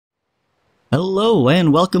Hello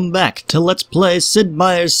and welcome back to Let's Play Sid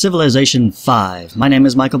Meier's Civilization 5. My name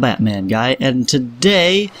is Michael Batman Guy, and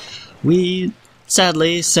today we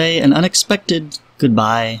sadly say an unexpected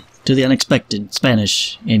goodbye to the unexpected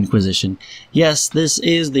Spanish Inquisition. Yes, this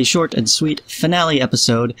is the short and sweet finale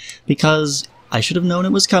episode because I should have known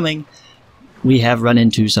it was coming. We have run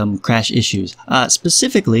into some crash issues.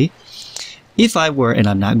 Specifically, if I were, and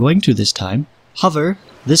I'm not going to this time, hover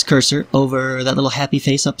this cursor over that little happy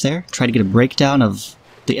face up there, try to get a breakdown of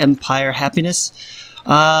the Empire happiness,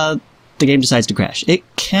 the game decides to crash. It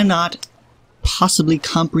cannot possibly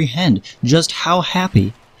comprehend just how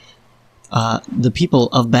happy the people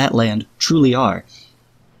of Batland truly are.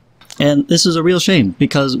 And this is a real shame,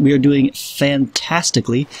 because we are doing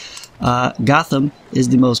fantastically. Gotham is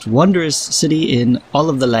the most wondrous city in all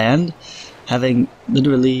of the land, having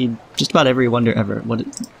literally just about every wonder ever.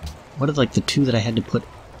 What are like the two that I had to put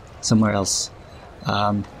somewhere else? We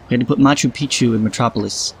had to put Machu Picchu in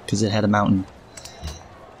Metropolis because it had a mountain,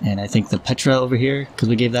 and I think the Petra over here because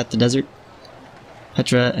we gave that the desert.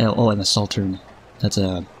 Petra, oh, and the Saltern. That's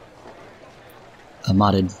a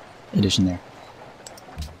modded edition there.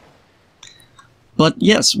 But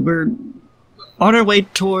yes, we're on our way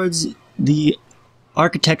towards the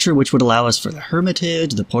architecture which would allow us for the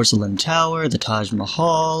Hermitage, the Porcelain Tower, the Taj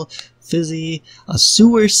Mahal, Fizzy, a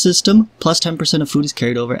sewer system, plus 10% of food is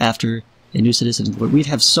carried over after a new citizen. We'd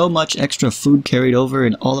have so much extra food carried over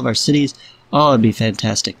in all of our cities. Oh, it'd be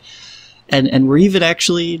fantastic. And we're even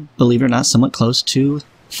actually, believe it or not, somewhat close to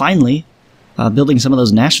finally building some of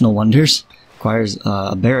those national wonders. Requires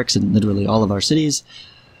a barracks in literally all of our cities.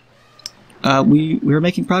 We're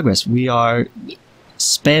making progress. We are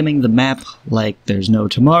spamming the map like there's no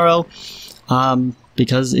tomorrow,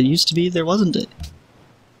 because it used to be there wasn't it.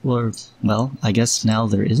 Or, well, I guess now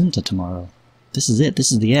there isn't a tomorrow. This is it.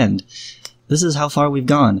 This is the end. This is how far we've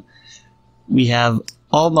gone. We have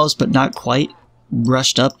almost, but not quite,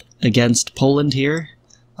 brushed up against Poland here.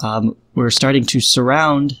 We're starting to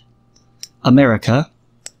surround America.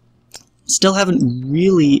 Still haven't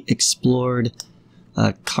really explored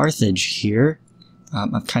Carthage here.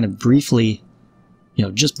 I've kind of briefly,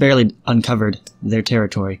 just barely uncovered their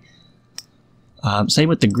territory. Same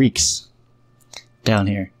with the Greeks down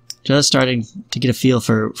here. Just starting to get a feel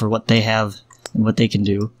for what they have and what they can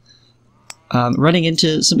do. Running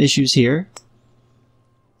into some issues here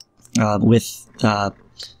with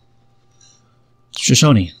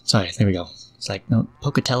Shoshone. Sorry, there we go. It's like, no,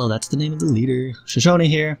 Pocatello, that's the name of the leader. Shoshone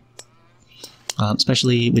here.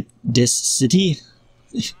 Especially with this city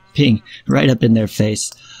being right up in their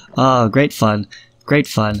face. Oh, great fun. Great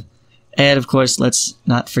fun. And of course, let's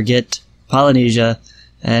not forget Polynesia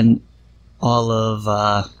and all of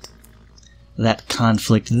that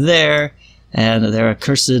conflict there, and their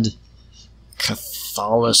accursed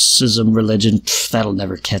Catholicism religion. Pff, that'll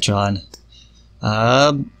never catch on.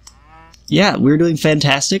 Yeah, we're doing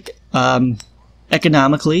fantastic.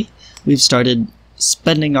 Economically, we've started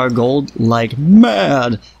spending our gold like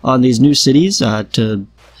mad on these new cities to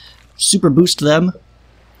super boost them,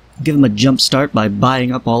 give them a jump start by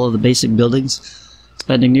buying up all of the basic buildings,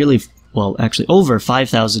 spending nearly, well, actually over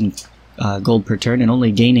 5,000 gold per turn, and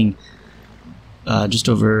only gaining just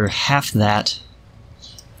over half that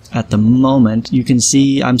at the moment. You can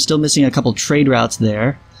see I'm still missing a couple trade routes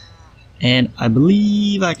there, and I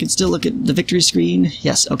believe I can still look at the victory screen.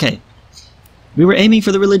 Yes, okay. We were aiming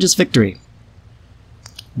for the religious victory.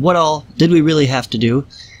 What all did we really have to do?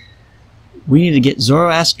 We need to get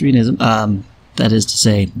Zoroastrianism, that is to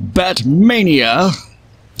say, Batmania.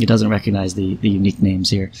 He doesn't recognize the unique names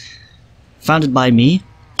here. Founded by me,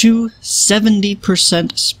 to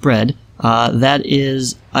 70% spread. That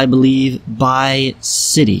is, I believe, by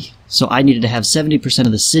city. So I needed to have 70%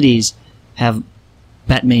 of the cities have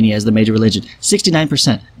Batmania as the major religion.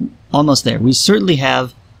 69%. Almost there. We certainly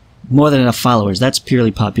have more than enough followers. That's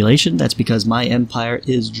purely population. That's because my empire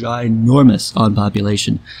is ginormous on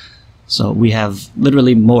population. So we have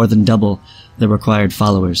literally more than double the required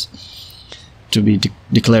followers to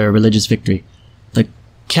declare a religious victory. The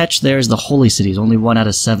catch there is the holy cities, only 1 out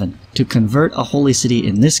of 7. To convert a holy city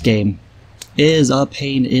in this game is a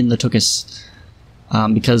pain in the tuchus,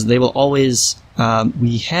 because they will always,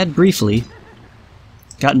 we had briefly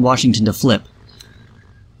gotten Washington to flip,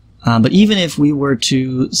 but even if we were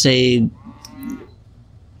to, say,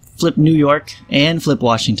 flip New York and flip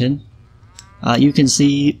Washington, you can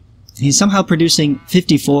see he's somehow producing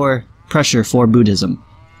 54 pressure for Buddhism,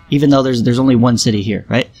 even though there's only one city here,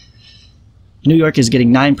 right? New York is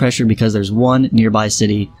getting 9 pressure because there's one nearby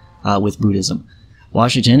city with Buddhism.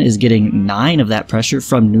 Washington is getting 9 of that pressure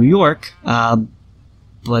from New York,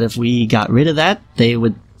 but if we got rid of that, they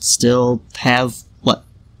would still have, what,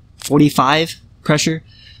 45 pressure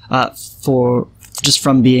for just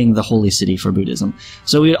from being the holy city for Buddhism.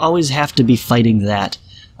 So we always have to be fighting that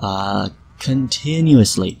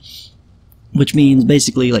continuously, which means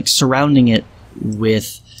basically like surrounding it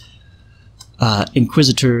with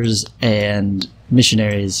inquisitors and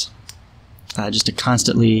missionaries, just to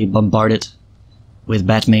constantly bombard it with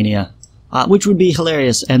Batmania, which would be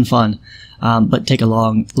hilarious and fun, but take a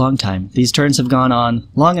long time. These turns have gone on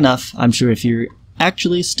long enough. I'm sure if you're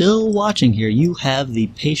actually still watching here, you have the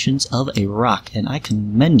patience of a rock, and I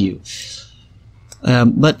commend you.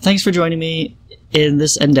 But thanks for joining me in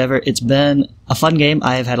this endeavor. It's been a fun game.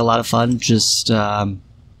 I have had a lot of fun just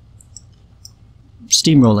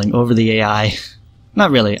steamrolling over the AI.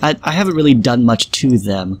 Not really. I haven't really done much to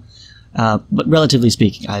them, but relatively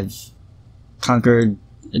speaking, I've conquered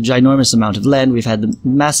a ginormous amount of land. We've had the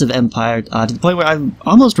massive empire to the point where I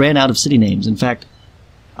almost ran out of city names. In fact,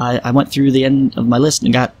 I went through the end of my list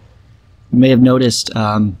and got, you may have noticed,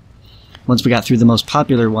 once we got through the most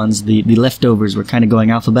popular ones, the leftovers were kind of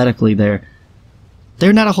going alphabetically there. There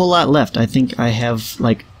are not a whole lot left. I think I have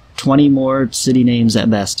like 20 more city names at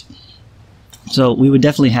best. So we would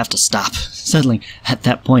definitely have to stop settling at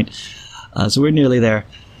that point. So we're nearly there.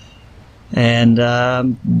 And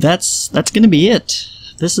that's going to be it.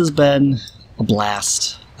 This has been a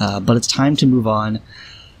blast, but it's time to move on.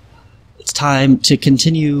 It's time to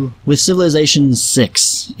continue with Civilization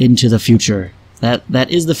 6 into the future.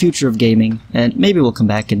 That is the future of gaming, and maybe we'll come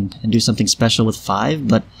back and do something special with 5,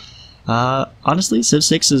 but honestly, Civ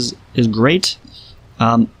 6 is great.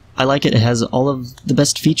 I like it. It has all of the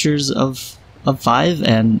best features of 5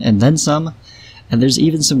 and then some, and there's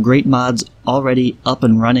even some great mods already up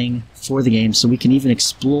and running for the game, so we can even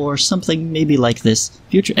explore something maybe like this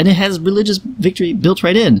future, and it has religious victory built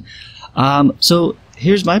right in. So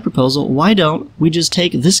here's my proposal. Why don't we just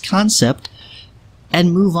take this concept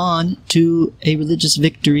and move on to a religious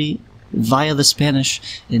victory via the Spanish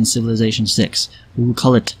in Civilization 6. We'll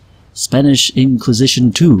call it Spanish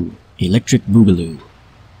Inquisition 2, Electric Boogaloo.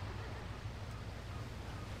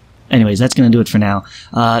 Anyways, that's going to do it for now.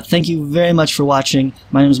 Thank you very much for watching.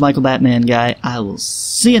 My name is Michael Batman Guy. I will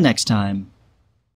see you next time.